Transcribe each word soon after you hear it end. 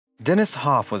Dennis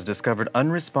Hoff was discovered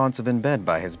unresponsive in bed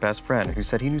by his best friend, who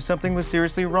said he knew something was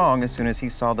seriously wrong as soon as he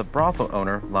saw the brothel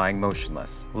owner lying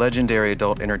motionless. Legendary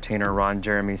adult entertainer Ron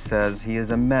Jeremy says he is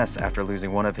a mess after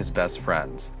losing one of his best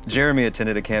friends. Jeremy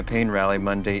attended a campaign rally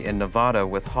Monday in Nevada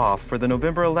with Hoff for the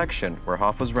November election, where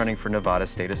Hoff was running for Nevada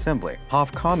State Assembly.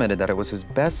 Hoff commented that it was his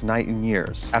best night in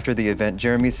years. After the event,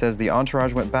 Jeremy says the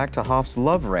entourage went back to Hoff's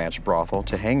Love Ranch brothel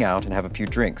to hang out and have a few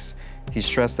drinks. He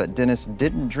stressed that Dennis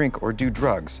didn't drink or do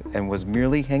drugs and was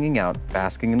merely hanging out,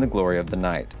 basking in the glory of the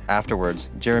night. Afterwards,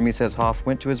 Jeremy says Hoff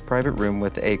went to his private room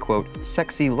with a, quote,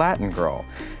 sexy Latin girl,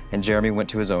 and Jeremy went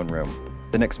to his own room.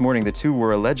 The next morning, the two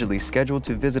were allegedly scheduled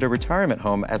to visit a retirement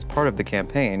home as part of the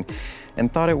campaign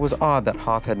and thought it was odd that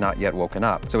Hoff had not yet woken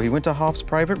up. So he went to Hoff's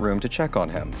private room to check on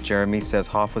him. Jeremy says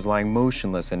Hoff was lying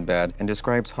motionless in bed and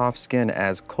describes Hoff's skin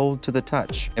as cold to the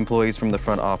touch. Employees from the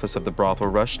front office of the brothel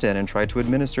rushed in and tried to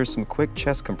administer some quick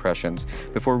chest compressions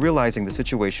before realizing the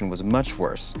situation was much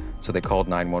worse, so they called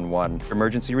 911.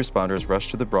 Emergency responders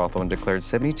rushed to the brothel and declared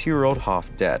 72-year-old Hoff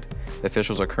dead.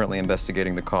 Officials are currently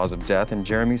investigating the cause of death, and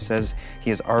Jeremy says he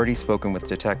has already spoken with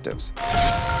detectives.